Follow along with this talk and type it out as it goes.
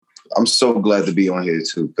I'm so glad to be on here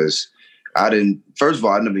too, because first of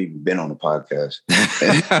all, I've never even been on a podcast.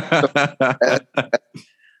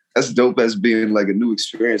 That's dope as being like a new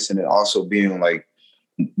experience, and then also being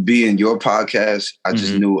your podcast. I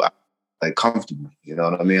just knew I like comfortable. You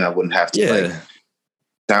know what I mean? I wouldn't have to like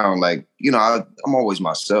sound like, I'm always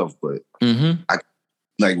myself, but I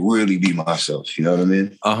like really be myself. You know what I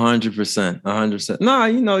mean? 100%, 100%. Nah,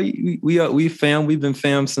 we fam. We've been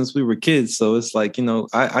fam since we were kids, so it's like,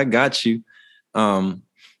 I got you. I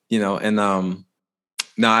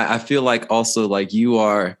feel like also like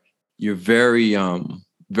you're very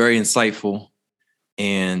very insightful,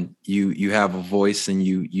 and you have a voice, and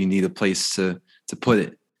you need a place to put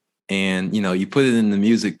it, and you put it in the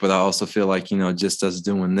music. But I also feel like just us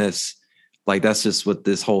doing this, like that's just what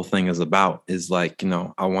this whole thing is about, is like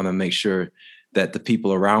I want to make sure that the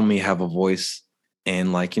people around me have a voice,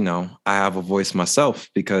 and like I have a voice myself,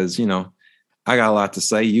 because I got a lot to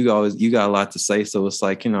say. You got a lot to say, so it's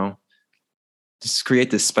like just create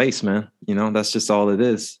this space, man. That's just all it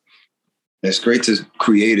is. It's great to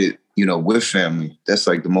create it, with family. That's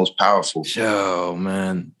like the most powerful. Yo,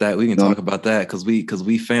 man, that we can talk about that, because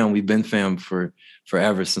we've been fam for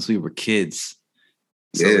forever, since we were kids.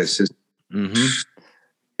 So yes,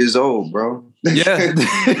 it's old, bro. Yeah.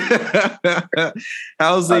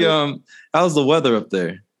 How's the weather up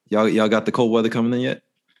there? Y'all got the cold weather coming in yet?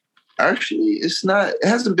 Actually, it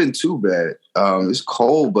hasn't been too bad. It's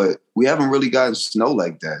cold, but we haven't really gotten snow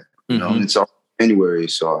like that. It's all January,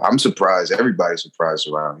 so I'm surprised. Everybody's surprised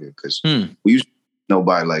around here, because we usually snow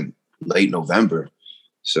by like late November.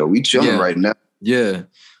 So we chilling right now. Yeah.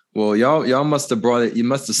 Well, y'all must have brought it. You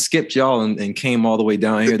must have skipped y'all and came all the way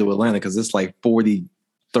down here to Atlanta, because it's like 40,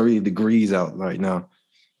 30 degrees out right now.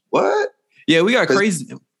 What? Yeah, we got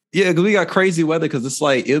crazy. Yeah, because we got crazy weather, because it's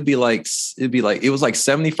like it was like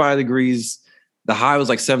 75 degrees. The high was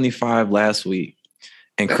like 75 last week.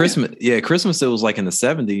 And Christmas it was like in the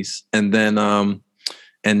 70s, and then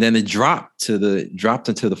it dropped into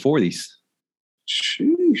the 40s.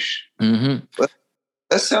 Sheesh. But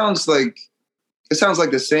that sounds like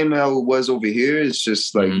the same how it was over here. It's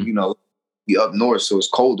just like be up north, so it's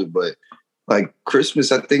colder. But like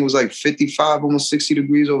Christmas, I think it was like 55, almost 60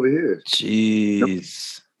 degrees over here.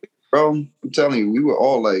 Jeez. Bro, I'm telling you, we were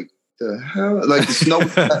all like, the hell? Like the snow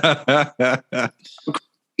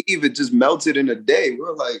even just melted in a day. We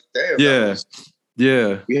were like, damn.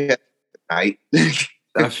 Yeah. We had a night.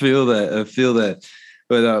 I feel that.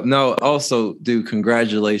 But no, also, dude,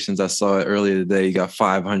 congratulations. I saw it earlier today. You got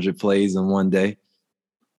 500 plays in one day.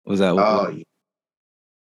 Was that?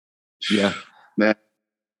 Yeah. Man,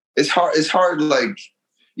 it's hard. Like,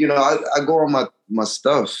 I go on my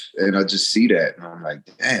stuff and I just see that. And I'm like,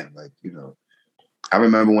 damn, like, I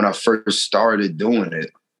remember when I first started doing it,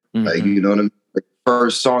 like, what I mean? The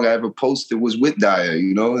first song I ever posted was with Dyer,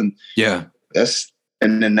 and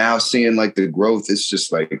and then now seeing like the growth, it's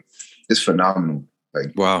just like, it's phenomenal.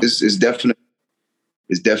 Like, wow, it's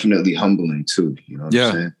definitely humbling too. You know what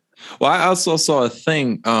I'm saying? Well, I also saw a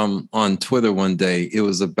thing on Twitter one day. It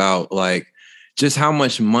was about like just how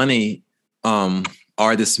much money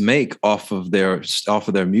artists make off of their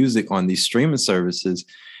music on these streaming services.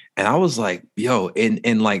 And I was like, yo,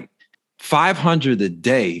 in like 500 a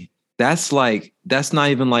day, that's not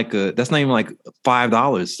even like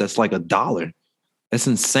 $5. That's like $1. That's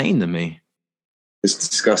insane to me. It's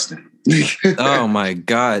disgusting. Oh my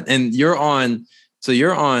God. And you're on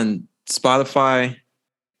Spotify,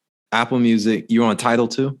 Apple Music, you're on Tidal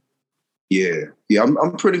too? Yeah.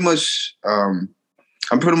 I'm pretty much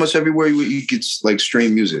everywhere you could like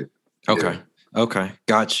stream music. Okay. Yeah. Okay.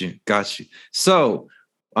 Got you. So,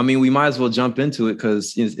 I mean, we might as well jump into it,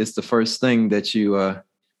 because it's the first thing that you, or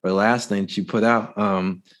last thing that you put out,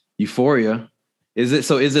 Euphoria. Is it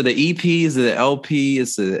an EP? Is it an LP?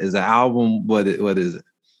 Is it an album? What is it?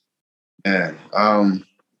 Yeah.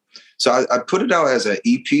 So I put it out as an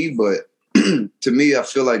EP, but to me, I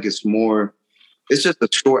feel like it's just a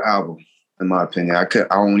short album, in my opinion. I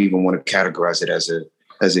don't even want to categorize it as an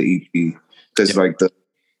EP, because like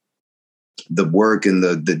the work and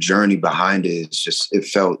the journey behind it it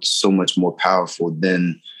felt so much more powerful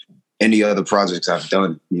than any other projects I've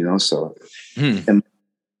done, so and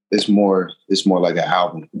it's more like an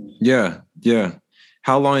album. Yeah.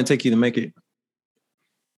 How long did it take you to make it?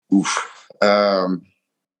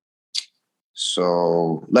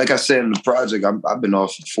 So like I said in the project, I've been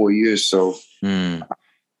off for 4 years, so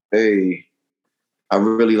I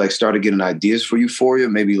really like started getting ideas for Euphoria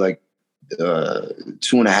maybe like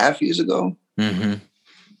 2.5 years ago. And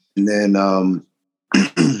then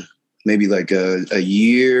maybe like a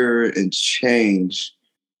year and change,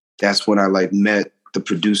 that's when I like met the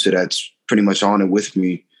producer that's pretty much on it with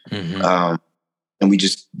me. Mm-hmm. And we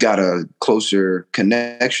just got a closer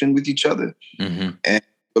connection with each other. Mm-hmm. And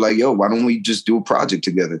we're like, yo, why don't we just do a project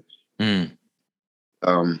together? Mm.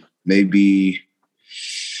 Maybe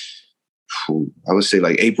I would say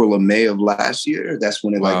like April or May of last year. That's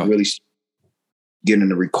when it like really getting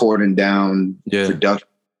the recording down, production.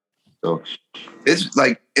 So it's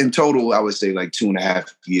like in total, I would say like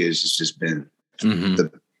 2.5 years. It's just been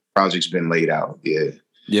the project's been laid out. Yeah.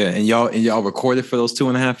 Yeah. And y'all recorded for those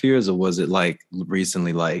 2.5 years, or was it like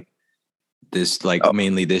recently, like this, like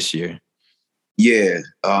mainly this year? Yeah.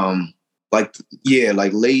 Like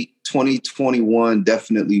late 2021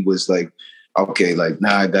 definitely was like, okay, like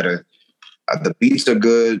now I gotta, the beats are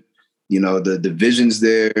good. You know, the vision's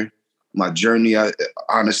there. My journey,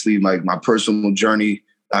 honestly, like my personal journey,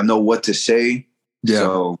 I know what to say. Yeah.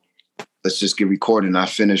 So let's just get recording. I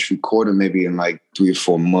finished recording maybe in like 3 or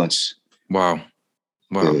 4 months. Wow.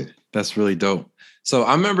 Yeah. That's really dope. So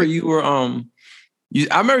I remember you were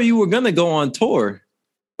you were gonna go on tour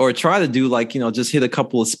or try to do like, just hit a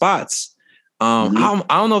couple of spots. I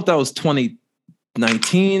don't know if that was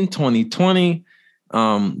 2019, 2020,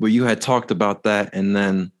 where you had talked about that. And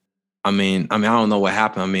then I mean, I don't know what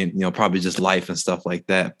happened. I mean, probably just life and stuff like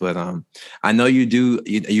that. But I know you've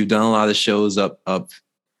done a lot of shows up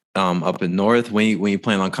in North. When you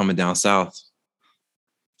plan on coming down south?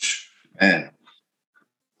 Man,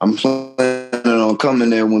 I'm planning on coming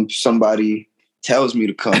there when somebody tells me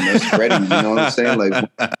to come. That's ready. You know what I'm saying? Like,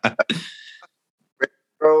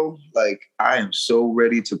 bro, like I am so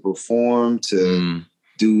ready to perform, to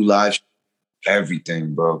do live,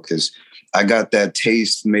 everything, bro. Because I got that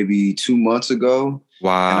taste maybe 2 months ago.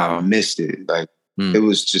 Wow. And I missed it. Like it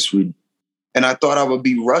was just, and I thought I would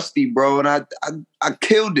be rusty, bro. And I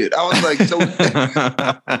killed it. I was like, so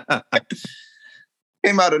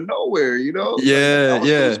came out of nowhere, Yeah, like,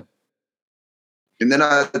 yeah. And then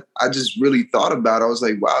I just really thought about it. I was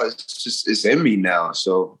like, wow, it's in me now.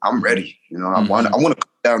 So I'm ready. I want to come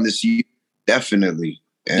down this year, definitely.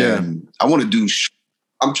 And I want to do,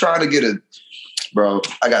 I'm trying to get bro,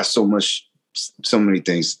 I got so many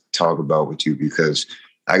things to talk about with you because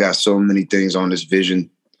I got so many things on this vision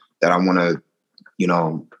that I want to,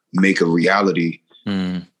 make a reality.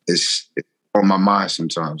 It's on my mind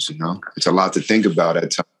sometimes, it's a lot to think about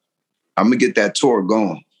at times. I'm going to get that tour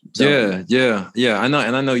going. Yeah. I know.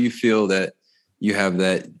 And I know you feel that you have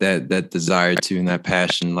that desire to, and that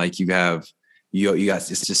passion, like you got,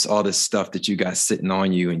 it's just all this stuff that you got sitting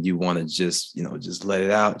on you and you want to just, just let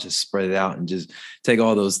it out, just spread it out and just take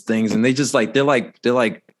all those things. And they just like, they're like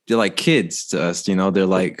kids to us, they're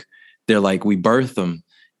like, we birth them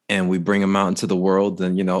and we bring them out into the world.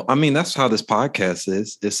 And, that's how this podcast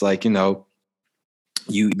is. It's like,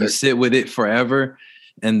 you sit with it forever.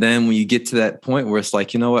 And then when you get to that point where it's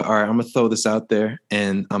like, you know what, all right, I'm going to throw this out there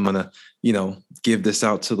and I'm going to, give this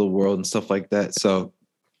out to the world and stuff like that. So,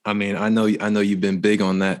 I know you've been big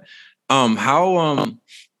on that. I want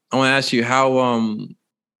to ask you how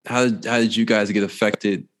did you guys get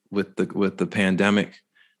affected with the pandemic?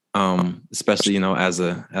 Especially, as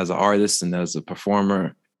an artist and as a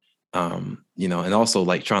performer, and also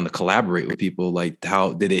like trying to collaborate with people. Like,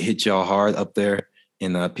 how did it hit y'all hard up there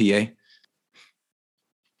in PA? Yeah,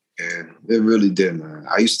 it really did, man.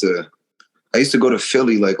 I used to go to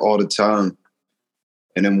Philly like all the time.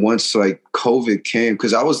 And then once like COVID came,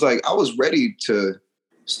 because I was ready to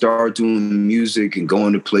start doing music and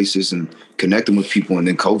going to places and connecting with people. And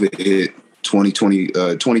then COVID hit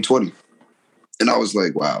 2020. And I was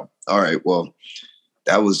like, wow, all right, well,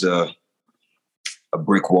 that was a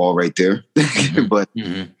brick wall right there. But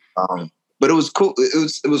it was cool.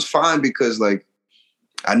 It was fine because like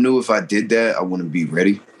I knew if I did that, I wouldn't be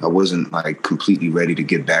ready. I wasn't like completely ready to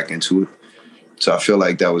get back into it. So I feel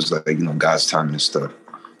like that was like, God's timing and stuff.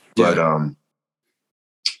 But a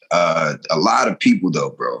lot of people though,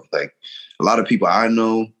 bro, like a lot of people I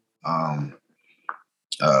know,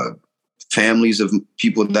 families of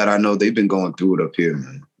people that I know, they've been going through it up here,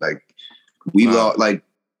 man. Like we lost, like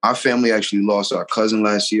our family actually lost our cousin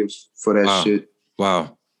last year for that shit.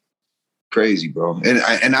 Wow. Crazy, bro.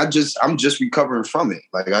 And I'm just recovering from it.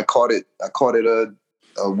 Like I caught it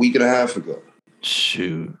a week and a half ago.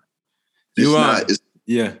 Shoot.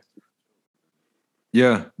 Yeah.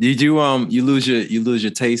 Yeah. Did you lose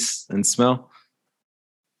your taste and smell?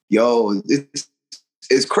 Yo,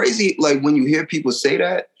 it's crazy. Like when you hear people say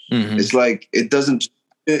that, it's like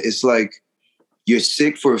it's like you're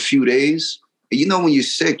sick for a few days. When you're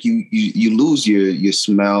sick, you lose your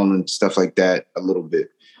smell and stuff like that a little bit.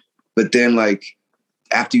 But then like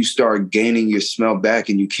after you start gaining your smell back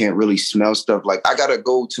and you can't really smell stuff, like I gotta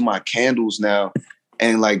go to my candles now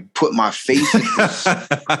and like put my face in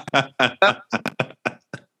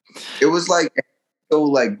it was like so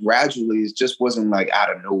like gradually, it just wasn't like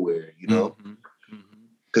out of nowhere, you know?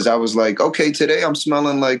 Because I was like, okay, today I'm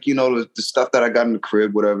smelling like, you know, the stuff that I got in the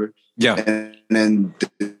crib, whatever. Yeah. And then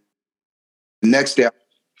the next day,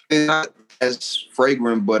 it's not as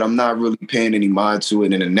fragrant, but I'm not really paying any mind to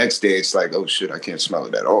it. And the next day, it's like, oh shit, I can't smell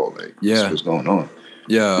it at all. Like, yeah, what's going on?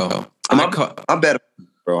 Yeah, I'm better,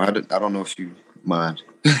 bro. I don't know if you mind.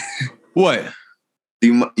 What?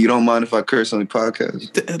 You don't mind if I curse on the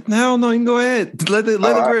podcast? Hell no, you can go ahead. Let it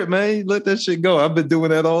rip, man. Let that shit go. I've been doing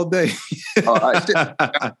that all day.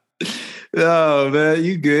 No, man,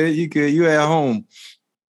 you good. You at home.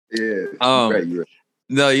 Yeah. Right.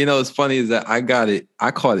 No, you know, it's funny is that I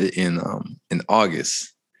caught it in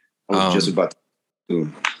August. I was just about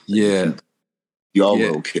to. Yeah. Y'all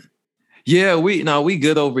were okay. Yeah, we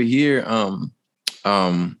good over here.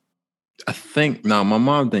 I think my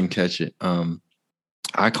mom didn't catch it.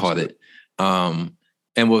 I caught it. And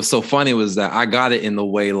what's so funny was that I got it in the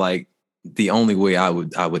way, like the only way I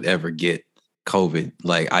would ever get COVID.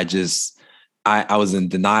 Like I was in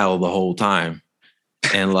denial the whole time.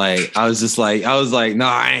 And like, I was like, no,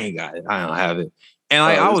 I ain't got it. I don't have it. And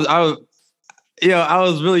like, I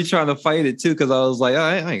was really trying to fight it too. Cause I was like,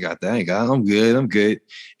 I ain't got that. I ain't got it. I'm good.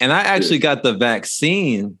 And I actually got the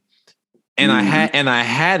vaccine and I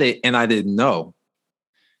had it and I didn't know.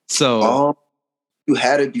 So you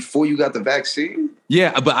had it before you got the vaccine?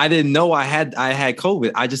 Yeah, but I didn't know I had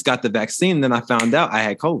COVID. I just got the vaccine, and then I found out I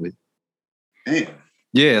had COVID. Damn.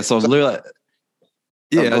 Yeah, so literally,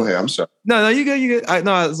 yeah. Go ahead. I'm sorry. No, you good.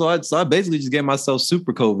 So I basically just gave myself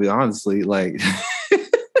super COVID. Honestly, like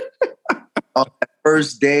on that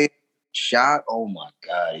first day shot. Oh my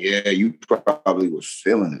god, yeah, you probably were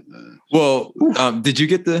feeling it, man. Well, did you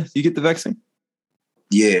get the vaccine?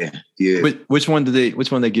 Yeah. Which one did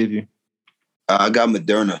they give you? I got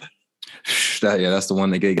Moderna. That's the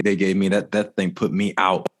one they gave me. That thing put me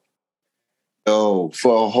out. Oh,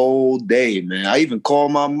 for a whole day, man. I even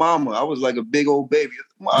called my mama. I was like a big old baby.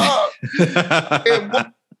 Mom.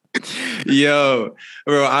 Yo,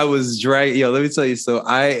 bro, I was dragged. Yo, let me tell you. So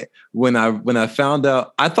when I found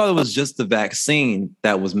out, I thought it was just the vaccine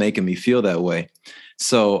that was making me feel that way.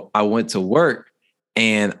 So I went to work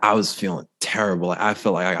and I was feeling terrible. I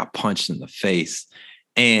felt like I got punched in the face,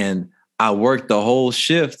 and I worked the whole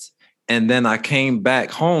shift, and then I came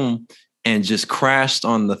back home and just crashed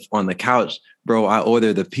on the couch. Bro, I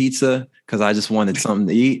ordered a pizza because I just wanted something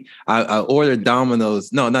to eat. I ordered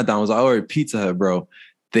Domino's. No, not Domino's. I ordered Pizza Hut, bro.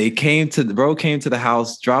 They came to the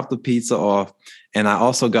house, dropped the pizza off, and I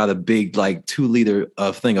also got a big like 2-liter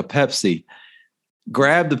thing of Pepsi.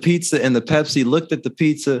 Grabbed the pizza and the Pepsi, looked at the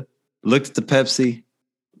pizza, looked at the Pepsi,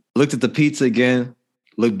 looked at the pizza again,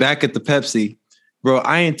 looked back at the Pepsi. Bro,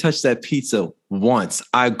 I ain't touched that pizza once.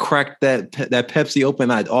 I cracked that Pepsi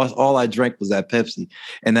open. All I drank was that Pepsi,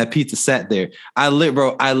 and that pizza sat there. I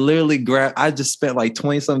literally grabbed. I just spent like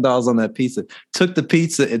 $20-some on that pizza. Took the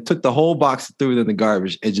pizza and took the whole box, threw it in the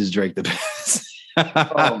garbage, and just drank the Pepsi.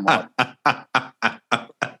 Oh my!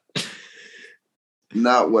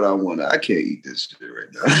 Not what I want. I can't eat this shit right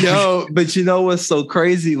now. Yo, but you know what's so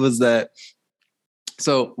crazy was that.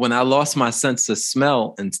 So when I lost my sense of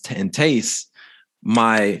smell and taste.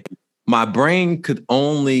 My brain could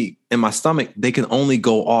only, in my stomach, they can only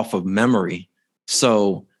go off of memory.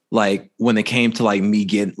 So like when it came to like me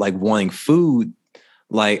getting like wanting food,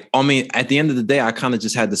 like, I mean, at the end of the day, I kind of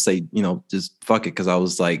just had to say, just fuck it. Cause I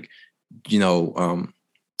was like, I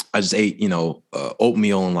just ate,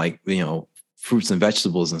 oatmeal and like, fruits and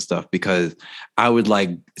vegetables and stuff, because I would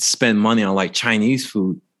like spend money on like Chinese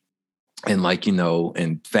food and like,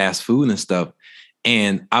 and fast food and stuff.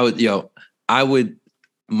 And I would,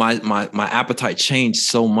 my appetite changed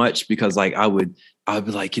so much because like I would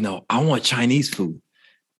be like, I want Chinese food.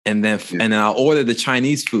 And then I'll order the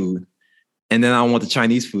Chinese food, and then I don't want the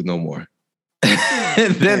Chinese food no more.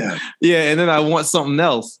 And then, and then I want something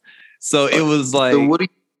else. So it was like, so what do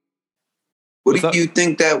you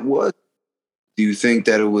think that was? Do you think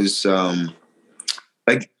that it was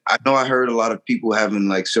like, I know I heard a lot of people having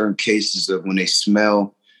like certain cases of when they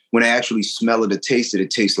actually smell it or taste it, it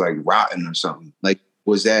tastes like rotten or something. Like,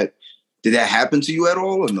 did that happen to you at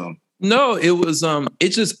all or no? No, it was, I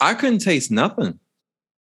couldn't taste nothing.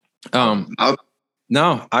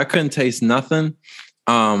 No, I couldn't taste nothing.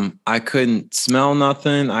 I couldn't smell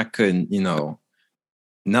nothing. I couldn't,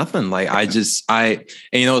 nothing. Like it's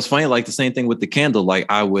funny, like the same thing with the candle. Like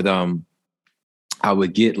I would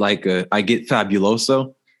get like I get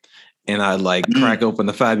Fabuloso, and I like crack open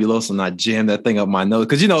the Fabuloso and I jam that thing up my nose.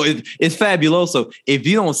 Cause it's Fabuloso. If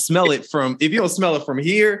you don't smell it from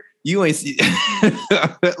here, you ain't see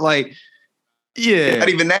like, yeah. Not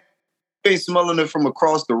even that. You ain't smelling it from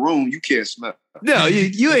across the room. You can't smell it. No,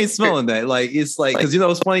 you ain't smelling that. Like, it's like, cause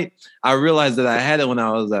it's funny. I realized that I had it when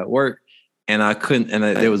I was at work and I couldn't, and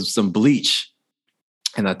there was some bleach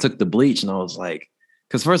and I took the bleach and I was like,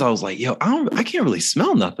 cause first I was like, yo, I can't really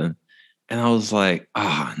smell nothing. And I was like,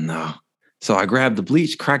 oh no. So I grabbed the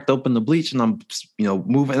bleach, cracked open the bleach, and I'm,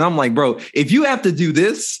 moving. And I'm like, bro, if you have to do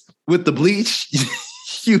this with the bleach,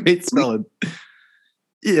 you ain't smelling.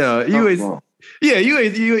 Yeah, you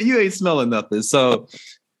ain't smelling nothing. So,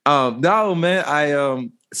 no, man, I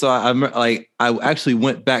actually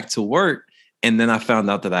went back to work, and then I found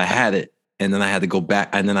out that I had it, and then I had to go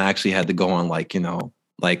back, and then I actually had to go on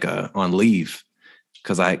on leave.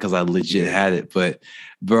 Cause I legit had it. But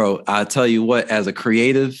bro, I'll tell you what, as a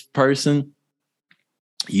creative person,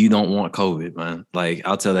 you don't want COVID, man. Like,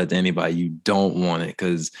 I'll tell that to anybody, you don't want it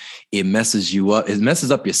because it messes you up. It messes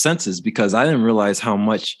up your senses, because I didn't realize how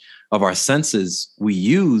much of our senses we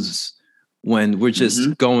use when we're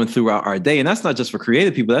just going throughout our day. And that's not just for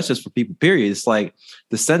creative people. That's just for people, period. It's like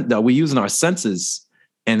the scent that we use in our senses.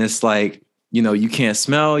 And it's like, you can't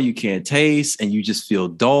smell, you can't taste, and you just feel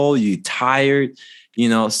dull, you're tired.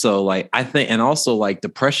 So like, I think, and also like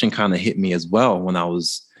depression kind of hit me as well when I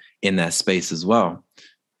was in that space as well.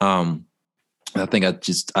 I think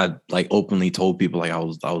I like openly told people like I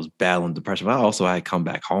was battling depression, but I had come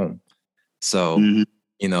back home. So,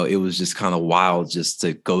 it was just kind of wild just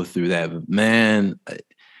to go through that. But man,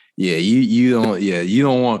 yeah, you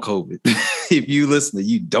don't want COVID. If you listen,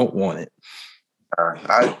 you don't want it.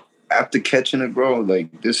 After catching it, bro,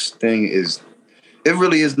 like this thing it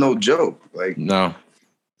really is no joke. Like, no,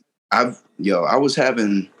 I was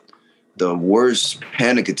having the worst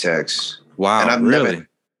panic attacks. Wow, and I've really? never.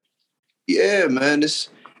 Yeah, man.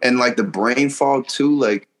 And like the brain fog too.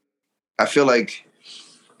 Like, I feel like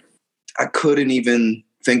I couldn't even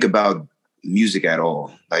think about music at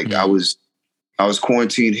all. Like, I was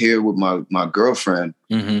quarantined here with my girlfriend,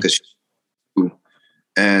 and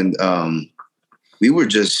we were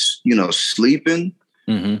just sleeping.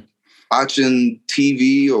 Watching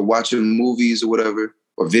TV or watching movies or whatever,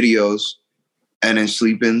 or videos, and then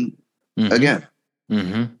sleeping again.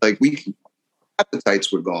 Like,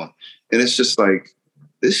 appetites were gone. And it's just like,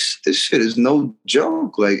 this shit is no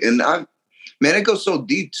joke. Like, and it goes so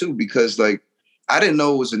deep too, because like, I didn't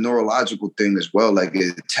know it was a neurological thing as well. Like,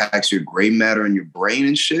 it attacks your gray matter in your brain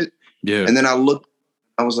and shit. Yeah. And then I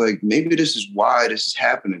was like, maybe this is why this is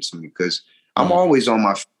happening to me. Because I'm always on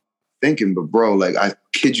my thinking, but bro, like, I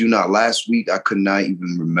kid you not, last week I could not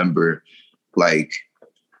even remember like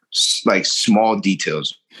small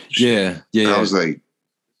details. Yeah. I was like,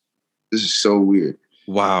 this is so weird.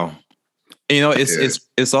 Wow.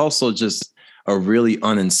 It's also just a really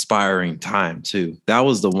uninspiring time too. That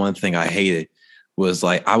was the one thing I hated, was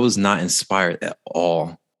like, I was not inspired at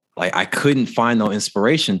all. Like, I couldn't find no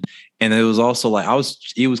inspiration. And it was also like,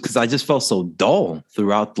 it was because I just felt so dull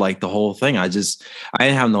throughout like the whole thing. I didn't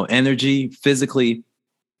have no energy physically,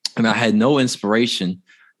 and I had no inspiration,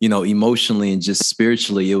 emotionally and just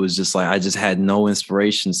spiritually. It was just like, I just had no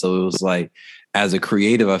inspiration. So it was like, as a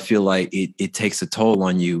creative, I feel like it takes a toll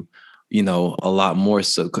on you, a lot more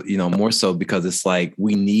so, because it's like,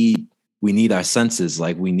 we need our senses.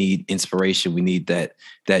 Like, we need inspiration. We need that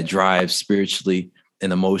drive spiritually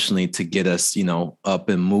and emotionally to get us, up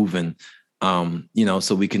and moving,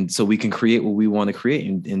 so we can create what we want to create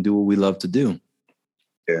and do what we love to do.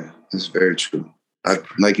 Yeah, that's very true.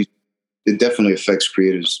 It definitely affects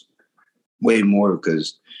creatives way more,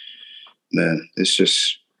 because, man, it's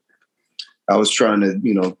just, I was trying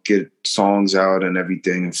to, get songs out and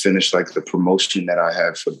everything and finish like the promotion that I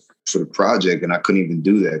had for the project. And I couldn't even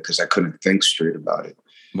do that because I couldn't think straight about it.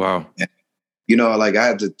 Wow. And, like I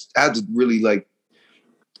had to really like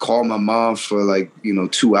call my mom for like,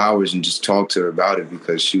 2 hours and just talk to her about it,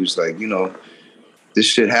 because she was like, this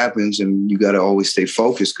shit happens and you got to always stay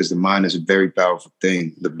focused, because the mind is a very powerful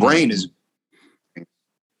thing. The brain is,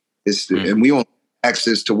 and we only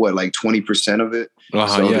access to what, like 20% of it.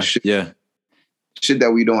 So shit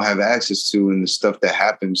that we don't have access to, and the stuff that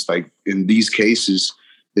happens like in these cases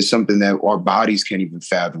is something that our bodies can't even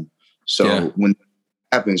fathom. So when it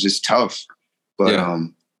happens, it's tough. But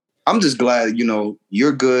I'm just glad,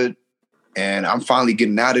 you're good, and I'm finally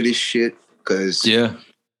getting out of this shit, because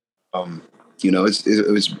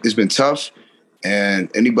it's been tough,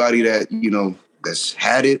 and anybody that that's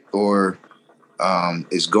had it or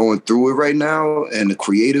is going through it right now, and the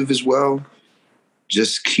creative as well,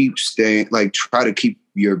 just keep staying, like, try to keep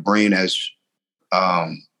your brain as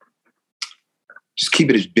just keep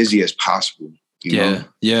it as busy as possible. You know?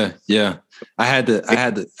 Yeah. I had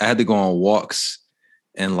to go on walks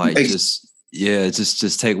and like just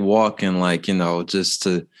take walk and like, you know, just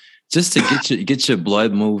to get your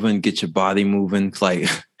blood moving, get your body moving. Like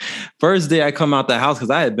first day I come out the house, because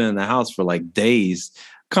I had been in the house for like days.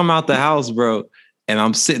 Come out the house, bro, and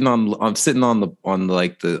I'm sitting on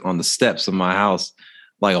the steps of my house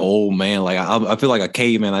like an old man. Like I feel like a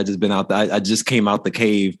caveman. I just came out the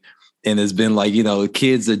cave. And it's been like, you know,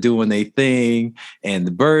 kids are doing their thing and the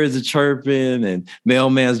birds are chirping and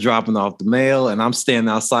mailman's dropping off the mail. And I'm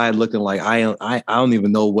standing outside looking like I don't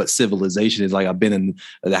even know what civilization is. Like I've been in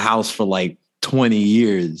the house for like 20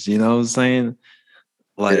 years. You know what I'm saying?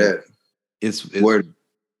 Like it's word.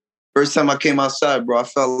 First time I came outside, bro, I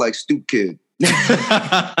felt like Stoop Kid.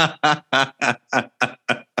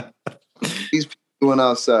 These people going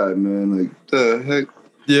outside, man. Like the heck?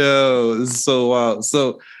 Yo, this is so wild.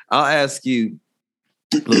 So I'll ask you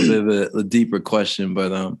a little bit of a deeper question,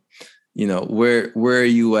 but you know, where are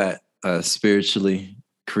you at spiritually,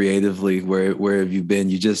 creatively? Where have you been?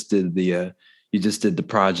 You just did the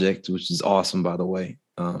project, which is awesome, by the way.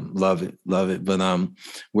 Love it. But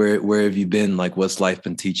where have you been? Like, what's life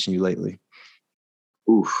been teaching you lately?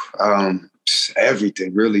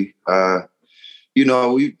 Everything really. You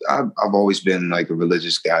know, I've always been like a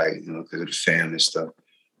religious guy, you know, because of the family and stuff.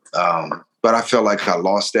 But I felt like I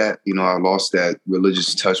lost that, you know, I lost that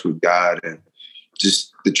religious touch with God and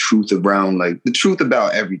just the truth around, like the truth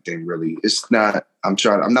about everything, really. It's not, I'm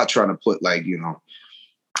not trying to put like, you know,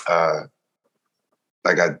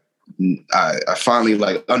 like I finally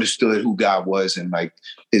like understood who God was and like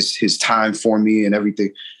his time for me and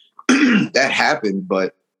everything that happened.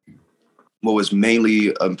 But what was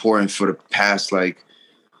mainly important for the past, like,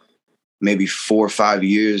 maybe 4 or 5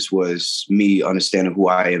 years was me understanding who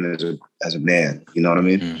I am as a man. You know what I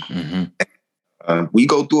mean? Mm-hmm. We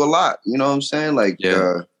go through a lot. You know what I'm saying? Like,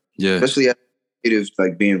 especially as creative,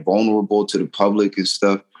 like being vulnerable to the public and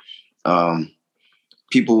stuff.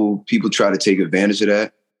 People try to take advantage of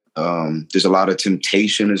that. There's a lot of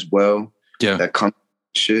temptation as well. Yeah, that comes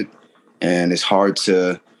with shit, and it's hard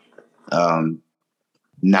to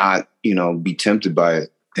not, you know, be tempted by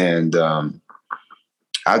it. And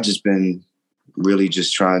I've just been really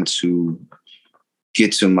just trying to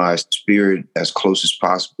get to my spirit as close as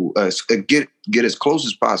possible, get as close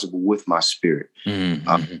as possible with my spirit.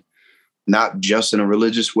 Mm-hmm. Not just in a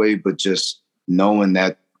religious way, but just knowing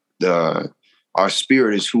that our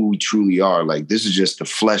spirit is who we truly are. Like, this is just the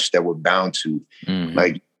flesh that we're bound to. Mm-hmm.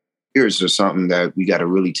 Like, spirits are something that we got to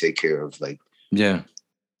really take care of. Like, yeah. You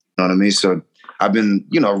know what I mean? So I've been,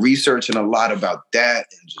 you know, researching a lot about that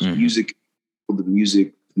and just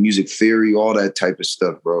music theory, all that type of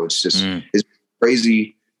stuff, bro. It's just, it's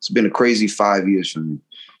crazy. It's been a crazy 5 years for me.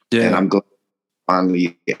 Yeah. And I'm glad I'm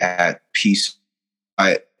finally at peace.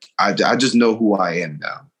 I just know who I am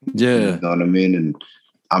now. Yeah. You know what I mean? And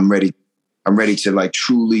I'm ready to like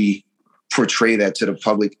truly portray that to the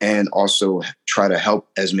public and also try to help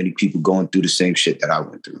as many people going through the same shit that I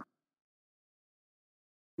went through.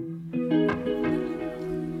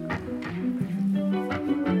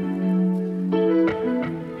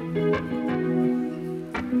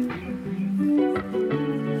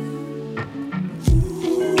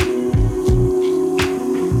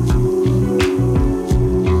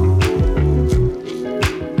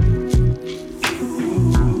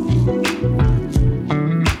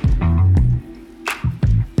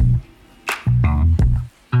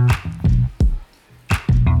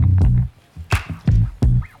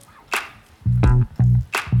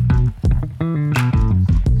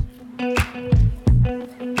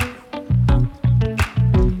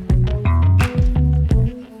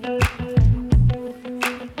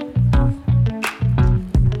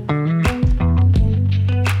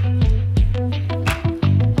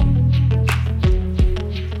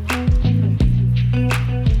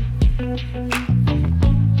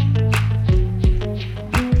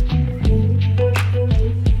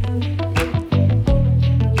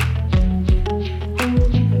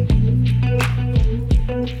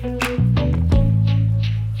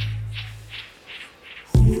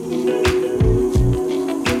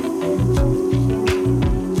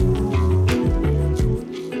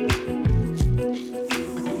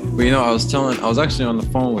 I was actually on the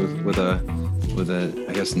phone with a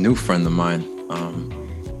I guess new friend of mine.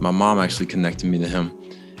 My mom actually connected me to him,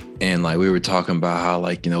 and like we were talking about how,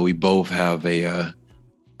 like, you know, we both have a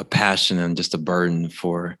passion and just a burden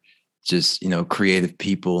for just, you know, creative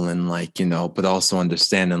people, and like, you know, but also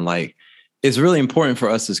understanding like it's really important for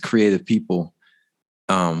us as creative people.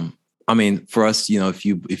 I'm I mean, for us, if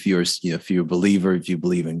you're a believer, if you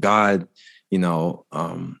believe in God,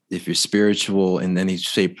 if you're spiritual in any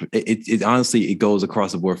shape, it honestly, it goes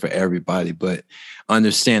across the board for everybody, but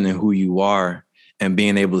understanding who you are and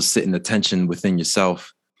being able to sit in attention within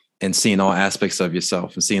yourself and seeing all aspects of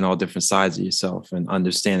yourself and seeing all different sides of yourself and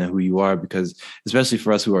understanding who you are, because especially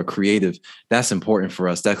for us who are creative, that's important for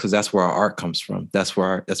us. Because that's where our art comes from. That's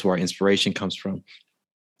where our inspiration comes from.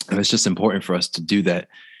 And it's just important for us to do that.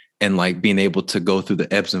 And like being able to go through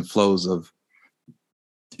the ebbs and flows of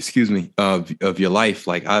your life.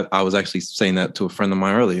 Like I was actually saying that to a friend of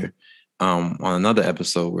mine earlier on another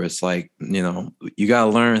episode, where it's like, you got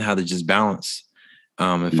to learn how to just balance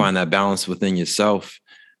and find that balance within yourself,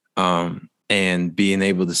 and being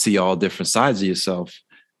able to see all different sides of yourself,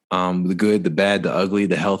 the good, the bad, the ugly,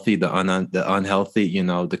 the healthy, the unhealthy,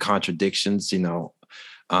 the contradictions,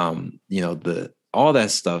 all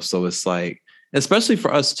that stuff. So it's like, especially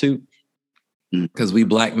for us too, because we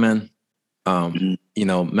Black men,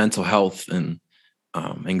 mental health and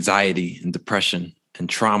anxiety and depression and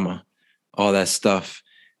trauma, all that stuff,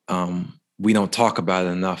 we don't talk about it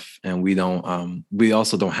enough. And we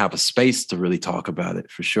also don't have a space to really talk about it,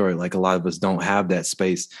 for sure. Like a lot of us don't have that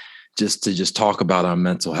space just talk about our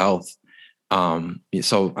mental health.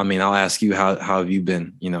 So, I mean, I'll ask you, how have you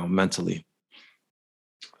been, mentally?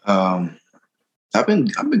 I've been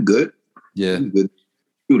good. Yeah. Been good.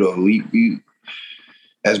 We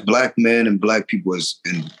as Black men and Black people,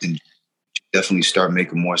 and definitely start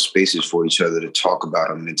making more spaces for each other to talk about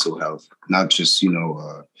our mental health. Not just,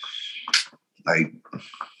 like,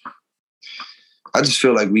 I just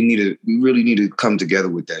feel like we really need to come together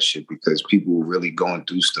with that shit, because people are really going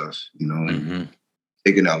through stuff, and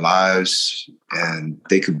taking their lives, and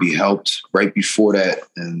they could be helped right before that.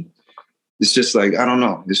 And it's just like, I don't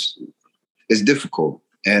know, it's difficult.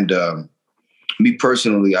 And me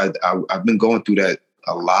personally, I've been going through that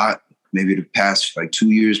a lot, maybe the past like 2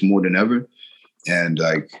 years more than ever. And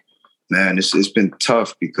like, man, it's been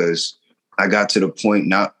tough, because I got to the point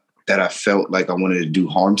not that I felt like I wanted to do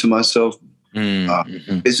harm to myself, but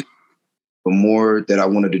more that I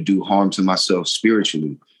wanted to do harm to myself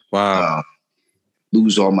spiritually. Wow.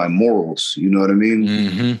 Lose all my morals. You know what I mean?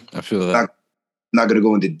 Mm-hmm. I feel that. I'm not going to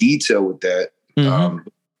go into detail with that.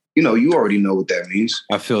 You already know what that means.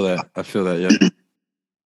 I feel that. Yeah.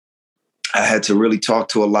 I had to really talk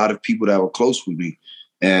to a lot of people that were close with me,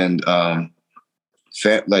 and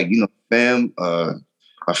fam,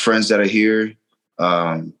 my friends that are here,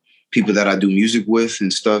 people that I do music with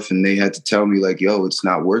and stuff, and they had to tell me like, "Yo, it's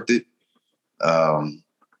not worth it.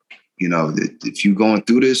 If you're going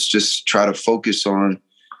through this, just try to focus on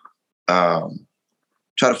all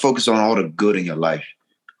the good in your life."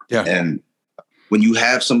 Yeah. And when you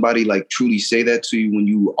have somebody like truly say that to you when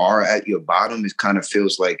you are at your bottom, it kind of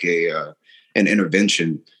feels like an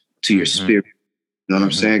intervention to your spirit. You know what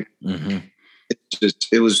I'm saying? Mm-hmm.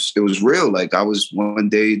 It was real. Like, I was one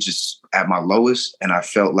day just at my lowest, and I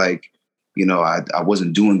felt like, I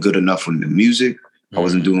wasn't doing good enough with the music. I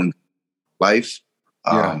wasn't doing life.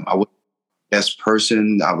 I was the best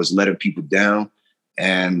person. I was letting people down.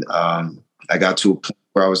 And I got to a point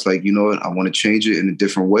where I was like, you know what? I want to change it in a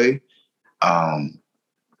different way.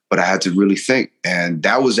 But I had to really think. And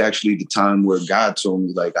that was actually the time where God told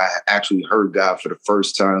me, like, I actually heard God for the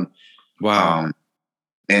first time. Wow.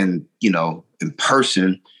 And, in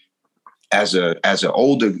person, as an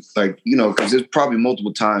older, because there's probably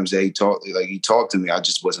multiple times that he talked to me. I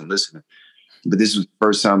just wasn't listening. But this was the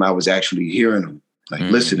first time I was actually hearing him,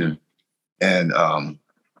 listening. And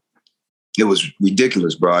it was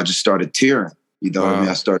ridiculous, bro. I just started tearing. You know what I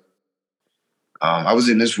mean? I was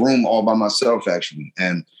in this room all by myself, actually.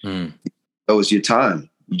 And that was your time.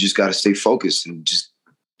 You just got to stay focused and just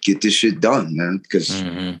get this shit done, man. Because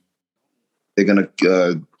they're going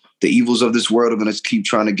to, the evils of this world are going to keep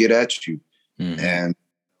trying to get at you. And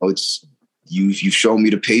it's, you showed me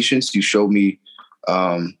the patience. You showed me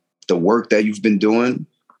the work that you've been doing,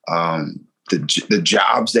 the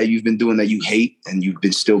jobs that you've been doing that you hate, and you've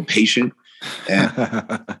been still patient. And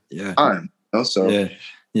yeah.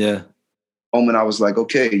 Moment I was like,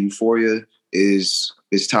 okay, euphoria is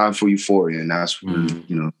time for euphoria, and that's when,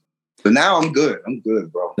 So now I'm good,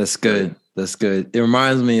 bro. That's good. It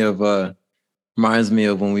reminds me of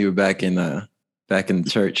when we were back in the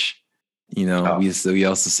church. We all used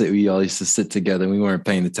to sit together. And we weren't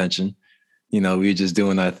paying attention. We were just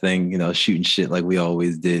doing our thing. Shooting shit like we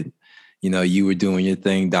always did. You were doing your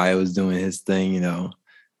thing. Dia was doing his thing.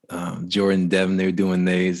 Jordan, Devin, they were doing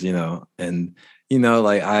theirs. And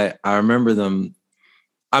I remember them.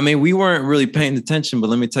 I mean, we weren't really paying attention, but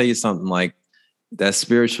let me tell you something, like that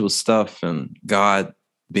spiritual stuff and God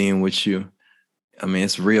being with you. I mean,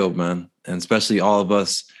 it's real, man. And especially all of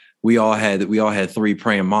us, we all had 3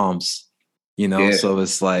 praying moms, you know. Yeah. So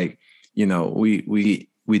it's like, you know,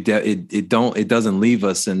 it doesn't leave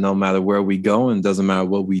us, and no matter where we go, and doesn't matter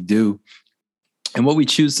what we do and what we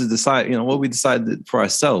choose to decide, you know, what we decide for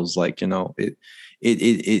ourselves, like, you know,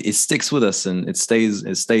 it sticks with us, and it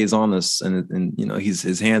stays on us, and you know,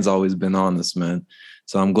 his hand's always been on us, man.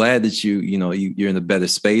 So I'm glad that you're in a better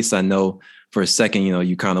space. I know for a second, you know,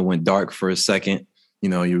 you kind of went dark for a second, you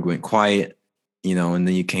know, you went quiet, you know, and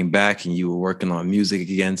then you came back and you were working on music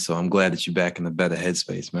again. So I'm glad that you're back in a better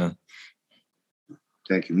headspace, man.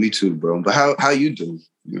 Thank you. Me too, bro. But how you doing?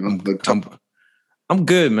 You know, I'm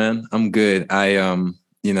good, man. I'm good.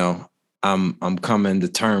 You know, I'm coming to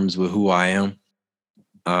terms with who I am.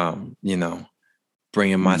 You know,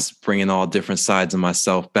 bringing all different sides of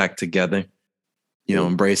myself back together. You know,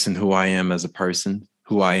 embracing who I am as a person,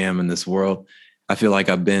 who I am in this world. I feel like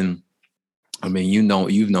you've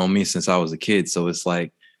known me since I was a kid. So it's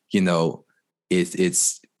like, you know,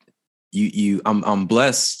 I'm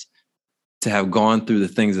blessed to have gone through the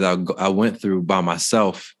things that I went through by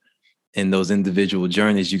myself. In those individual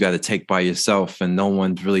journeys, you got to take by yourself, and no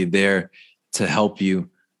one's really there to help you,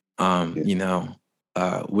 you know,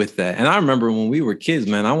 with that. And I remember when we were kids,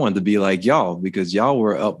 man, I wanted to be like y'all, because y'all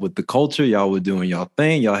were up with the culture. Y'all were doing y'all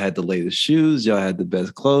thing. Y'all had the latest shoes. Y'all had the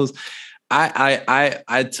best clothes.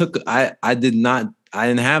 I didn't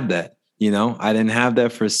have that, you know. I didn't have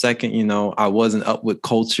that for a second, you know. I wasn't up with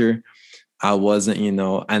culture. I wasn't, you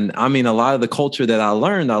know, and I mean, a lot of the culture that I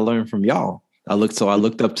learned from y'all. I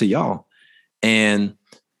looked up to y'all. And,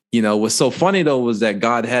 you know, what's so funny though was that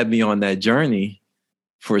God had me on that journey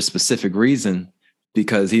for a specific reason,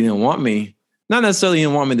 because he didn't want me, not necessarily he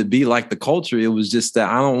didn't want me to be like the culture. It was just that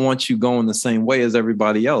I don't want you going the same way as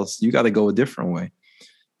everybody else. You got to go a different way.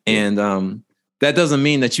 And that doesn't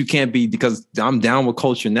mean that you can't be, because I'm down with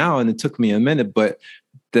culture now, and it took me a minute, but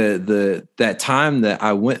that time that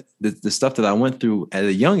I went, the stuff that I went through at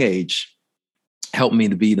a young age helped me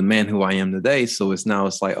to be the man who I am today. So it's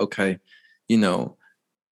like, okay, you know,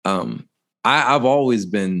 I've always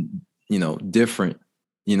been, you know, different.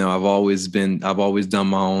 You know, I've always done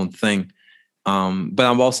my own thing. But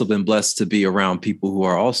I've also been blessed to be around people who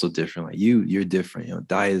are also different. Like you're different, you know,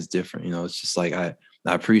 Dai is different. You know, it's just like, I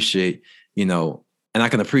appreciate, you know, and I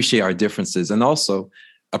can appreciate our differences, and also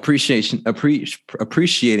appreciating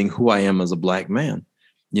who I am as a Black man,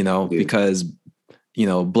 you know, because, you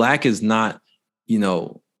know, Black is not, you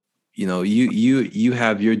know, you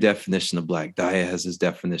have your definition of Black. Daya has his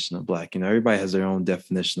definition of Black. You know, everybody has their own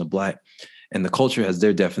definition of Black, and the culture has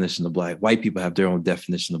their definition of Black. White people have their own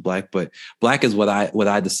definition of Black, but Black is what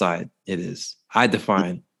I decide it is. I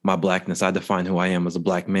define my Blackness. I define who I am as a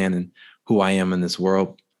Black man and who I am in this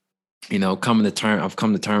world. You know, I've come to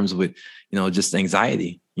terms with, you know, just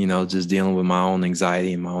anxiety, you know, just dealing with my own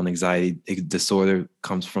anxiety, and my own anxiety disorder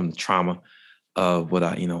comes from the trauma of what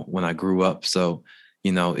when I grew up. So,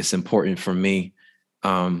 you know, it's important for me,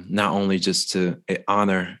 not only just to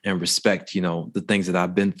honor and respect, you know, the things that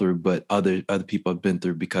I've been through, but other people have been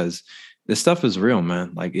through, because this stuff is real,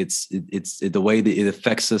 man. Like it's the way that it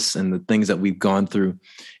affects us and the things that we've gone through.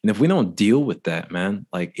 And if we don't deal with that, man,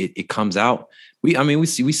 like it comes out. We've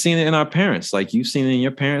seen it in our parents. Like you've seen it in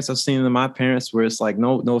your parents. I've seen it in my parents, where it's like,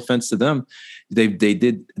 no offense to them. They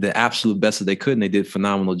did the absolute best that they could, and they did a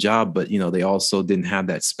phenomenal job. But, you know, they also didn't have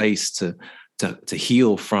that space to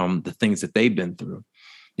heal from the things that they've been through,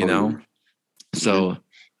 you know? So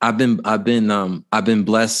I've been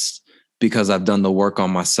blessed, because I've done the work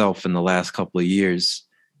on myself in the last couple of years,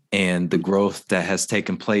 and the growth that has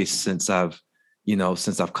taken place since I've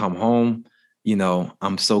come home. You know,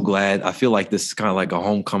 I'm so glad. I feel like this is kind of like a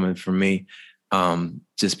homecoming for me,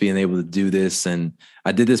 just being able to do this. And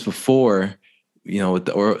I did this before, you know, with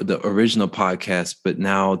the original podcast, but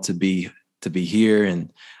now to be here,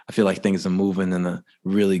 and I feel like things are moving in a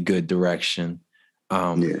really good direction.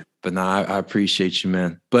 But now I appreciate you,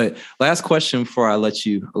 man. But last question before I let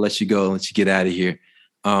you go and let you get out of here.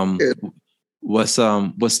 What's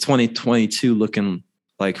 2022 looking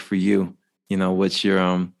like for you? You know, what's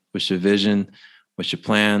your vision? What's your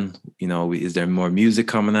plan? You know, is there more music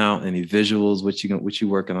coming out? Any visuals? What you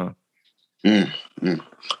working on?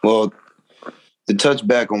 Well, to touch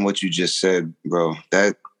back on what you just said, bro,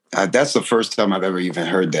 that's the first time I've ever even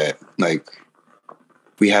heard that. Like,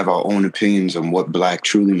 we have our own opinions on what Black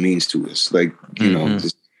truly means to us. Like, you know,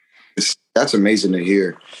 that's amazing to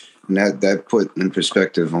hear. And that put in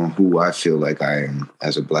perspective on who I feel like I am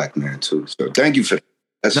as a Black man too. So thank you for that.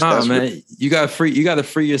 That's man. You gotta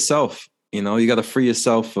free yourself. You know, you gotta free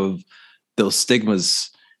yourself of those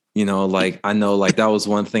stigmas. You know, like I know like that was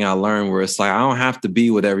one thing I learned where it's like I don't have to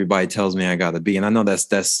be what everybody tells me I gotta be. And I know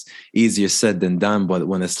that's easier said than done, but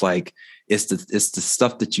when it's like it's the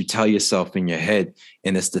stuff that you tell yourself in your head,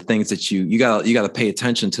 and it's the things that you gotta pay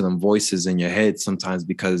attention to them voices in your head sometimes,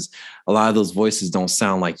 because a lot of those voices don't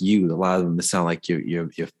sound like you. A lot of them sound like your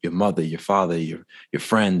mother, your father, your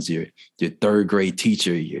friends, your third grade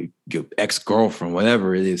teacher, your ex-girlfriend,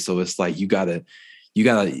 whatever it is. So it's like you gotta,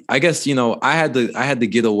 I guess, I had to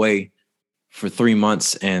get away for 3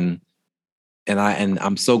 months, and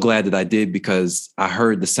I'm so glad that I did, because I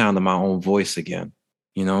heard the sound of my own voice again.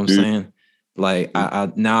 You know what I'm saying? Like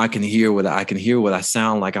I now I can hear what I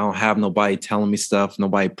sound like. I don't have nobody telling me stuff,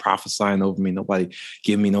 nobody prophesying over me, nobody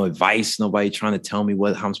giving me no advice, nobody trying to tell me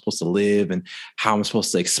how I'm supposed to live and how I'm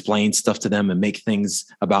supposed to explain stuff to them and make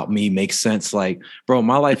things about me make sense. Like, bro,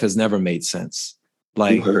 my life has never made sense.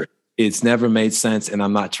 Like, it's never made sense, and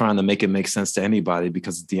I'm not trying to make it make sense to anybody,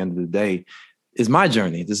 because at the end of the day, it's my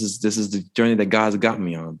journey. This is the journey that God's got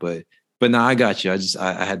me on. But now I got you.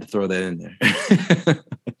 I had to throw that in there.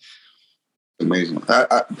 Amazing.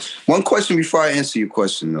 One question before I answer your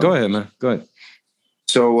question, though. Go ahead, man. Go ahead.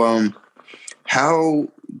 So, how?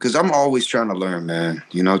 Because I'm always trying to learn, man.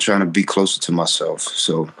 You know, trying to be closer to myself.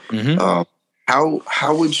 So,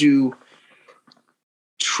 how would you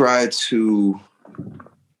try to?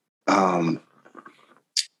 How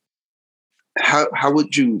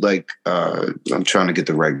would you like? I'm trying to get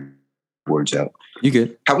the right words out. You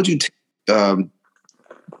good? How would you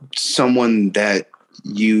someone that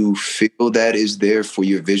you feel that is there for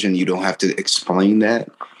your vision, you don't have to explain that?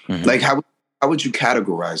 Like, how would you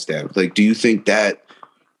categorize that? Like, do you think that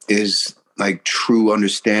is like true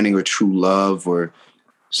understanding or true love, or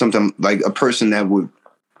something like a person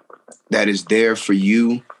that is there for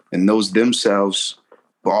you and knows themselves,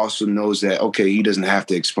 but also knows that, okay, he doesn't have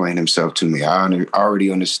to explain himself to me. I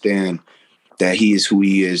already understand that he is who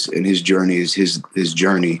he is, and his journey is his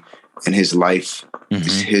journey, and his life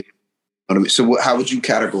is his. So how would you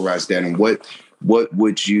categorize that, and what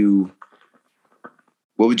would you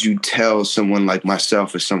tell someone like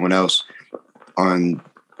myself or someone else on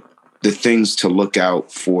the things to look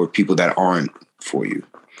out for people that aren't for you?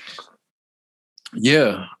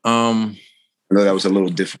 Yeah. I know that was a little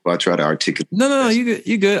difficult. I try to articulate. No,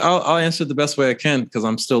 you good. I'll answer the best way I can, because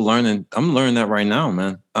I'm still learning. I'm learning that right now,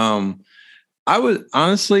 man. I would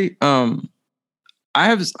honestly, I've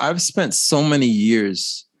spent so many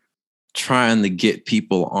years trying to get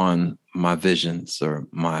people on my visions or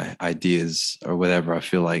my ideas or whatever I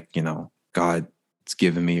feel like, God's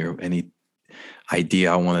given me, or any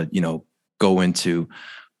idea I want to, go into,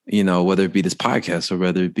 whether it be this podcast or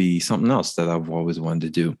whether it be something else that I've always wanted to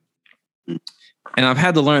do. And I've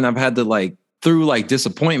had to learn, through like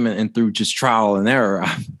disappointment and through just trial and error,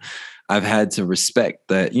 I've had to respect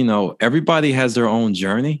that, everybody has their own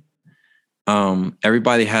journey.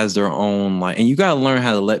 Everybody has their own, and you got to learn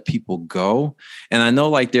how to let people go. And I know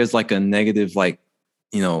like there's like a negative, and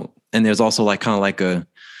there's also like kind of like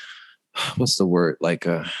what's the word? Like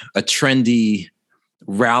a trendy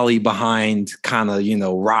rally behind kind of,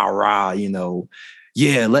 rah,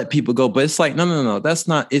 yeah, let people go. But it's like, no, that's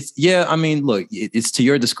not, look, it's to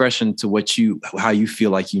your discretion to how you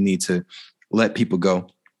feel like you need to let people go.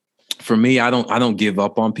 For me, I don't give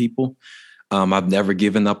up on people. I've never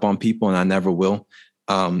given up on people, and I never will.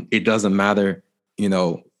 It doesn't matter,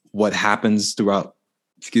 what happens throughout,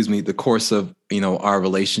 the course of, our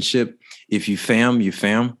relationship. If you fam, you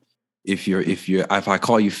fam. If I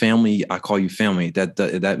call you family, I call you family.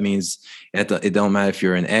 That means it don't matter if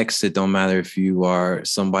you're an ex. It don't matter if you are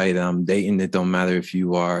somebody that I'm dating. It don't matter if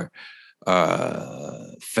you are,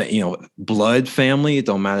 blood family. It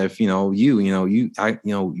don't matter if,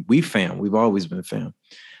 we fam. We've always been fam.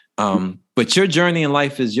 But your journey in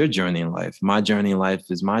life is your journey in life. My journey in life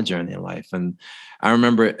is my journey in life. And I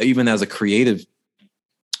remember, even as a creative,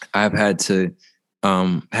 I've had to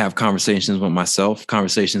have conversations with myself,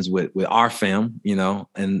 conversations with our fam,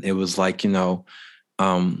 and it was like, I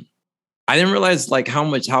didn't realize like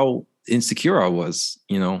how insecure I was,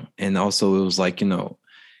 and also it was like, you're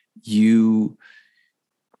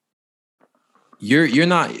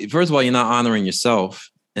not, first of all, you're not honoring yourself.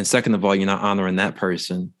 And second of all, you're not honoring that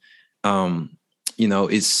person. I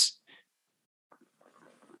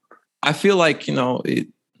feel like, you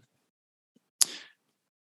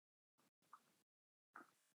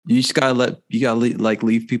just gotta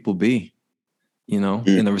leave people be, in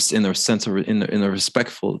a sense of, in a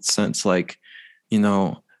respectful sense. Like,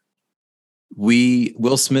 Will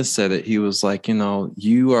Smith said it. He was like,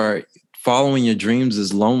 you are following your dreams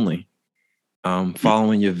is lonely.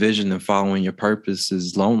 Following your vision and following your purpose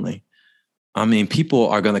is lonely. I mean, people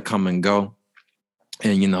are going to come and go,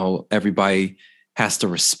 and, you know, everybody has to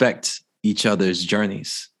respect each other's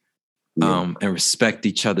journeys, and respect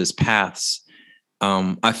each other's paths.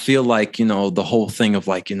 I feel like, you know, the whole thing of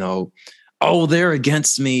like, you know, oh, they're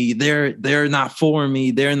against me. They're not for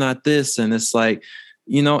me. They're not this. And it's like,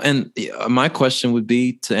 you know, and my question would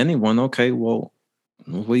be to anyone, okay, well,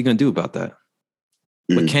 what are you going to do about that?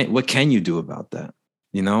 What can you do about that?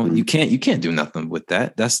 You know, you can't do nothing with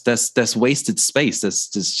that. That's wasted space.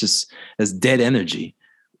 That's dead energy.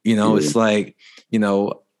 You know, it's like, you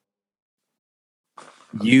know,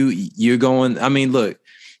 you're going, I mean, look,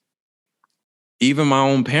 even my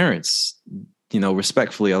own parents, you know,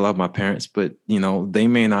 respectfully, I love my parents, but, you know, they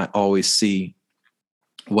may not always see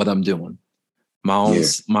what I'm doing. My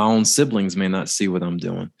own siblings may not see what I'm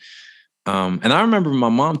doing. And I remember my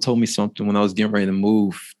mom told me something when I was getting ready to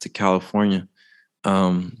move to California,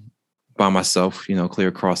 by myself, you know, clear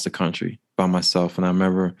across the country by myself. And I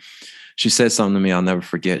remember she said something to me I'll never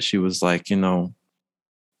forget. She was like, you know,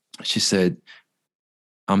 she said,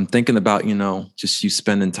 I'm thinking about, you know, just you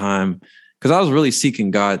spending time, because I was really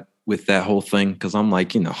seeking God with that whole thing. Because I'm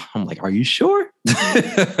like, you know, are you sure?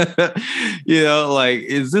 You know, like,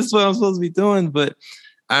 is this what I'm supposed to be doing? But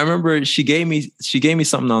I remember she gave me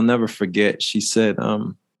something I'll never forget. She said,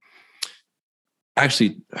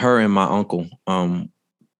 actually, her and my uncle,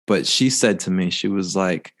 but she said to me, she was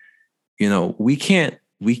like, you know,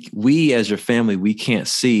 we as your family, we can't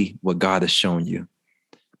see what God has shown you.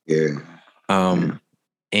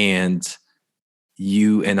 And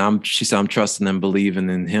she said, I'm trusting and believing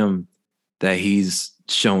in him that he's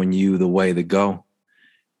showing you the way to go.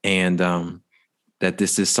 And that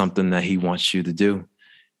this is something that he wants you to do.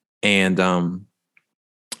 And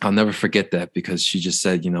I'll never forget that, because she just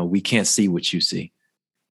said, you know, we can't see what you see.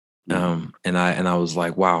 And I was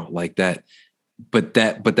like, wow, like that. But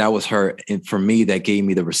that was her. And for me, that gave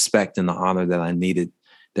me the respect and the honor that I needed,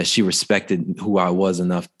 that she respected who I was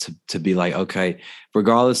enough to be like, okay,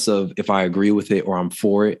 regardless of if I agree with it or I'm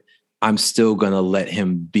for it, I'm still going to let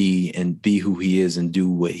him be who he is and do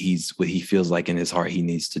what he feels like in his heart he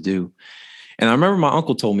needs to do. And I remember my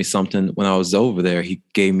uncle told me something when I was over there. He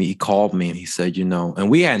called me and he said, you know, and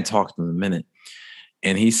we hadn't talked in a minute.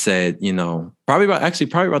 And he said, you know, probably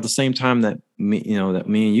about the same time that me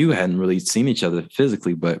and you hadn't really seen each other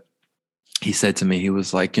physically. But he said to me, he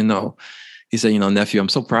was like, you know, he said, you know, nephew, I'm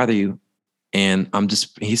so proud of you. And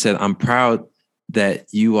he said, I'm proud that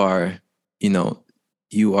you are, you know,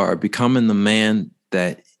 you are becoming the man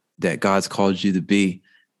that God's called you to be,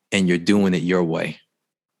 and you're doing it your way.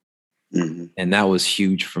 Mm-hmm. And that was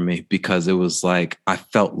huge for me, because it was like, I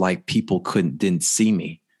felt like people didn't see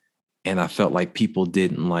me. And I felt like people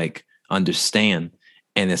didn't like understand.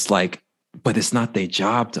 And it's like, but it's not their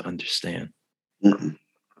job to understand. Mm-hmm.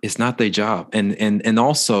 It's not their job. And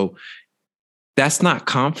also, that's not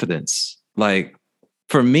confidence. Like,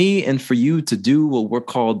 for me and for you to do what we're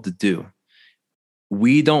called to do,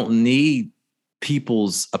 we don't need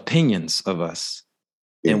people's opinions of us.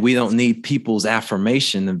 And we don't need people's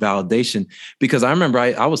affirmation and validation. Because I remember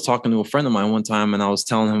I was talking to a friend of mine one time, and I was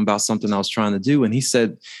telling him about something I was trying to do. And he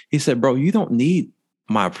said, bro, you don't need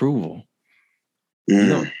my approval.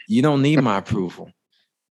 You don't need my approval.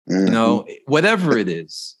 You know, whatever it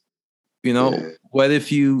is, you know, whether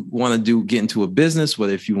if you want to get into a business,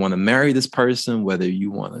 whether if you want to marry this person, whether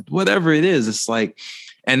you want to, whatever it is, it's like,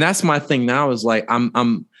 and that's my thing now, is like,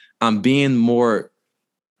 I'm being more,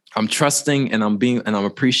 I'm trusting, and I'm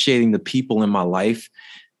appreciating the people in my life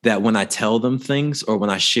that when I tell them things or when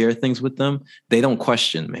I share things with them, they don't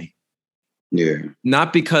question me. Yeah.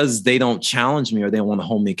 Not because they don't challenge me or they don't want to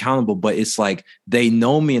hold me accountable, but it's like they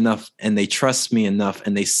know me enough and they trust me enough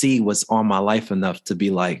and they see what's on my life enough to be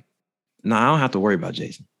like, no, I don't have to worry about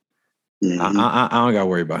Jason. Mm-hmm. I don't got to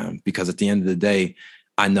worry about him, because at the end of the day,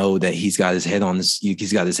 I know that he's got his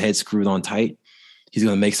head screwed on tight. He's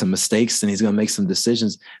going to make some mistakes and he's going to make some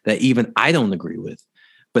decisions that even I don't agree with.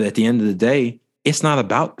 But at the end of the day, it's not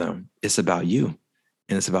about them. It's about you.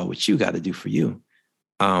 And it's about what you got to do for you.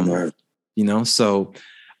 Right. You know, so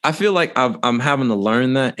I feel like I'm having to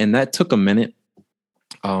learn that. And that took a minute.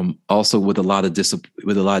 Also with a lot of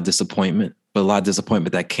disappointment, but a lot of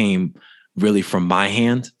disappointment that came really from my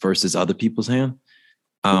hand versus other people's hand.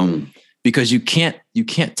 Because you can't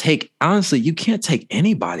take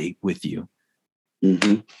anybody with you.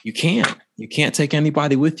 Mm-hmm. You can't take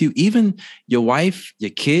anybody with you, even your wife,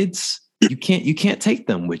 your kids. You can't take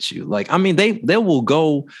them with you. Like, I mean, they'll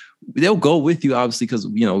go with you, obviously, because,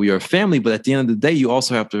 you know, we are a family. But at the end of the day, you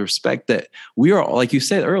also have to respect that we are, like you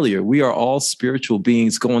said earlier, we are all spiritual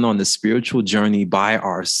beings going on this spiritual journey by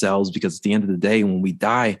ourselves. Because at the end of the day, when we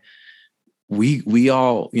die, we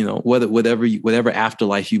all, you know, whatever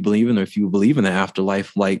afterlife you believe in, or if you believe in the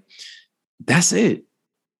afterlife, like that's it.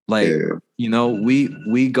 Like, you know,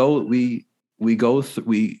 we go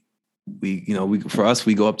for us,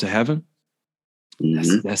 we go up to heaven.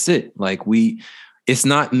 That's it. Like it's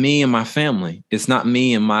not me and my family. It's not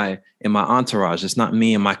me and my entourage. It's not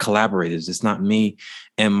me and my collaborators. It's not me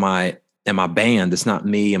and my band. It's not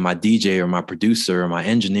me and my DJ or my producer or my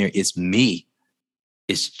engineer. It's me.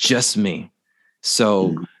 It's just me.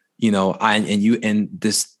 So, you know, and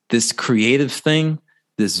this creative thing,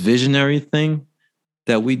 this visionary thing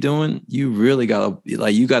that we doing, you really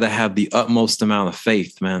gotta have the utmost amount of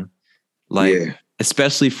faith, man. Like,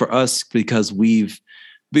 especially for us, because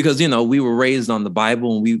you know, we were raised on the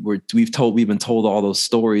Bible, and we've been told all those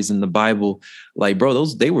stories in the Bible. Like, bro,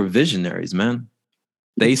 they were visionaries, man.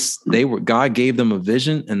 God gave them a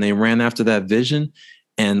vision, and they ran after that vision.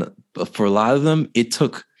 And for a lot of them, it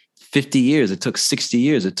took 50 years, it took 60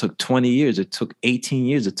 years, it took 20 years, it took 18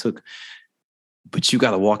 years, but you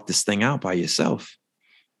got to walk this thing out by yourself,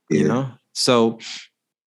 you know? So,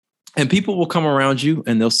 and people will come around you,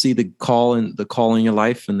 and they'll see the call in your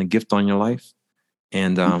life and the gift on your life.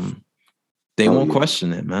 And they won't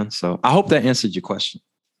question it, man. So I hope that answered your question.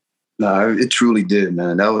 No, it truly did,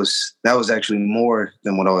 man. That was actually more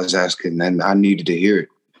than what I was asking, and I needed to hear it.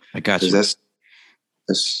 I got you. That's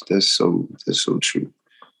so true.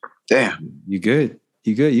 Damn. You good.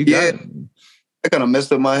 You got it. I kind of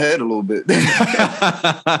messed up my head a little bit.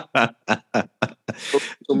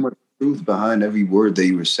 So much truth behind every word that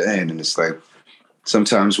you were saying. And it's like,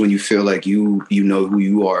 sometimes when you feel like you know who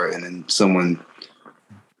you are, and then someone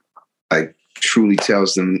like truly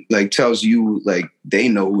tells you like they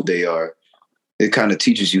know who they are, it kind of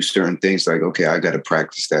teaches you certain things like, okay, I got to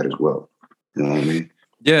practice that as well. You know what I mean?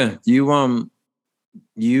 Yeah.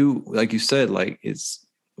 You, like you said, like, it's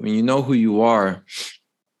when you know who you are.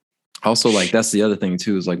 Also, like, that's the other thing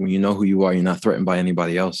too, is like, when you know who you are, you're not threatened by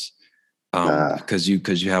anybody else. Because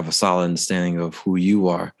you have a solid understanding of who you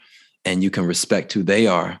are, and you can respect who they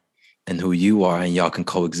are and who you are, and y'all can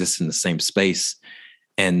coexist in the same space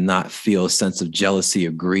and not feel a sense of jealousy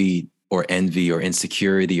or greed or envy or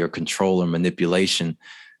insecurity or control or manipulation.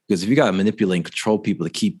 Because if you got to manipulate and control people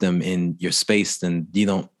to keep them in your space, then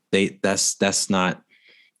that's not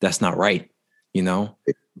right. You know,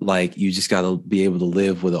 like, you just got to be able to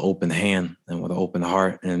live with an open hand and with an open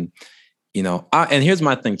heart. And, you know, and here's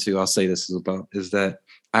my thing too, I'll say this is that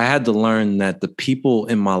I had to learn that the people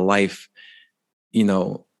in my life, you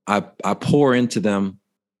know, I pour into them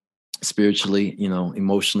spiritually, you know,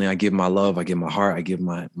 emotionally. I give my love, I give my heart, I give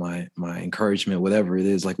my encouragement, whatever it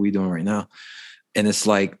is, like we're doing right now. And it's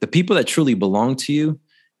like, the people that truly belong to you,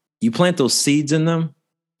 you plant those seeds in them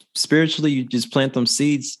spiritually. You just plant them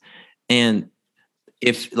seeds. And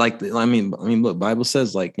if, like, I mean, look, Bible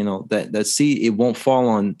says, like, you know, that seed, it won't fall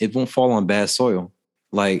on bad soil.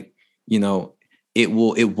 Like, you know, it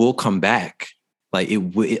will come back. Like,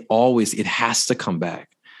 it has to come back,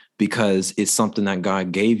 because it's something that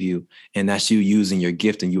God gave you, and that's you using your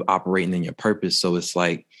gift and you operating in your purpose. So it's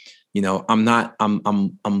like, you know, I'm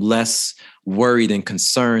less worried and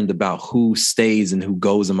concerned about who stays and who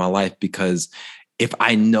goes in my life, because if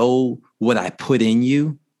I know what I put in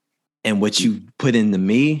you and what you put into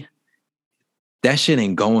me, that shit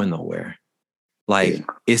ain't going nowhere. Like,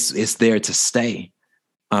 it's there to stay.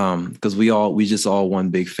 Because we just all one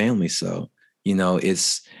big family. So, you know,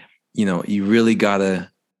 it's, you know, you really gotta,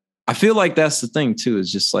 I feel like that's the thing too,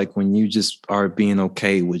 is just like, when you just are being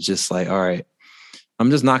okay with just like, all right, I'm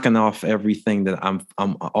just knocking off everything that I'm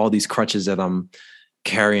all these crutches that I'm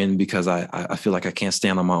carrying, because I feel like I can't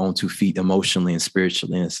stand on my own 2 feet emotionally and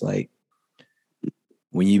spiritually. And it's like,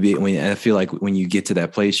 I feel like when you get to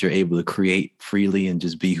that place, you're able to create freely and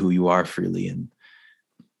just be who you are freely. And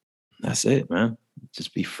that's it, man.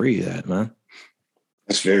 Just be free of that, man.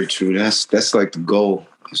 That's very true. That's like the goal,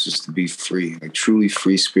 is just to be free, like truly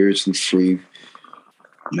free, spiritually free.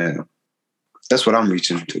 Man, that's what I'm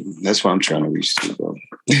reaching to. That's what I'm trying to reach to, bro.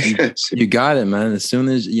 You got it, man. As soon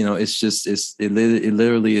as, you know, it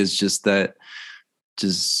literally is just that,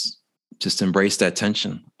 just embrace that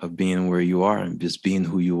tension of being where you are and just being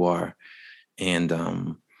who you are,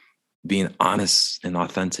 and being honest and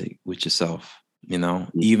authentic with yourself. You know,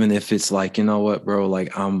 even if it's like, you know what, bro,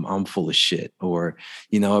 like I'm full of shit, or,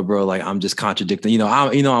 you know, bro, like I'm just contradicting, I'm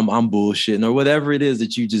bullshitting, or whatever it is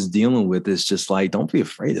that you just dealing with. It's just like, don't be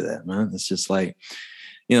afraid of that, man. It's just like,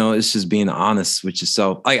 you know, it's just being honest with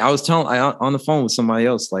yourself. Like, I was on the phone with somebody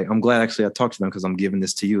else, like, I'm glad actually I talked to them, because I'm giving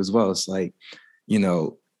this to you as well. It's like, you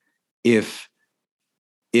know, if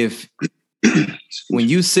when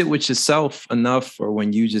you sit with yourself enough, or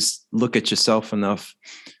when you just look at yourself enough,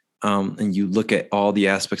 and you look at all the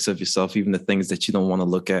aspects of yourself, even the things that you don't want to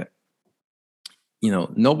look at,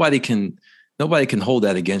 nobody can hold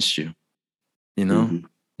that against you.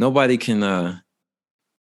 Nobody can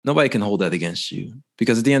hold that against you,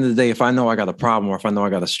 because at the end of the day, if I know I got a problem, or if I know I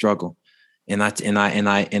got a struggle, and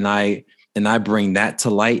I bring that to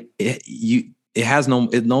light,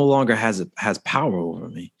 it no longer has power over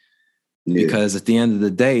me. Yeah. Because at the end of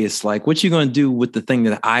the day, it's like, what you going to do with the thing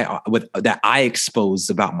that I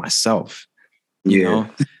exposed about myself? You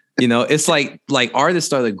know, it's like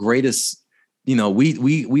artists are the greatest.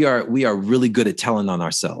 We are really good at telling on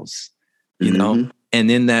ourselves.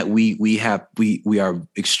 And in that we are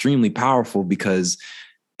extremely powerful, because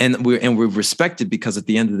we're respected, because at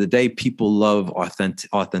the end of the day, people love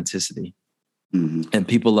authenticity, and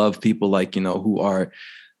people love people like who are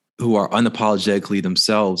unapologetically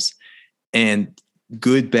themselves. And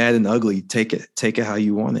good, bad, and ugly, take it how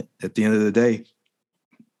you want it. At the end of the day,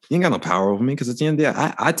 you ain't got no power over me, because at the end of the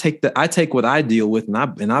day, I take what I deal with,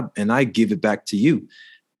 and I give it back to you.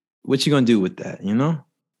 What you gonna do with that?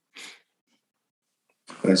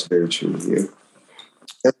 That's very true. Yeah,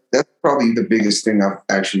 that's probably the biggest thing I've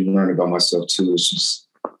actually learned about myself too. Is just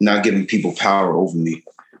not giving people power over me.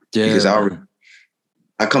 Yeah, because I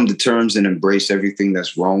come to terms and embrace everything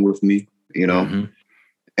that's wrong with me.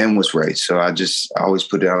 And what's right. So I always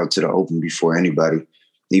put it out to the open before anybody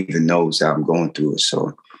even knows that I'm going through it.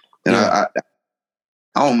 So, and I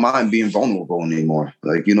don't mind being vulnerable anymore.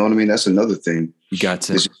 Like, you know what I mean? That's another thing. You got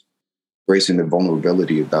to. It's embracing the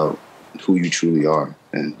vulnerability about who you truly are.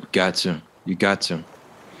 And you got to.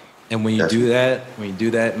 And when you do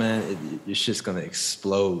that, man, your shit's going to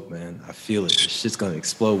explode, man. I feel it. Your shit's going to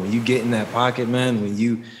explode. When you get in that pocket, man, when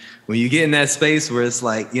you get in that space where it's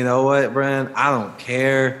like, you know what, Brian, I don't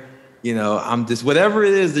care. I'm just, whatever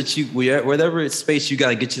it is that whatever space you got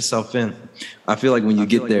to get yourself in. I feel like when you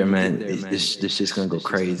get there, man, this shit's going to go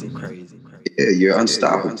crazy, man. Yeah, you're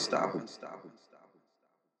unstoppable.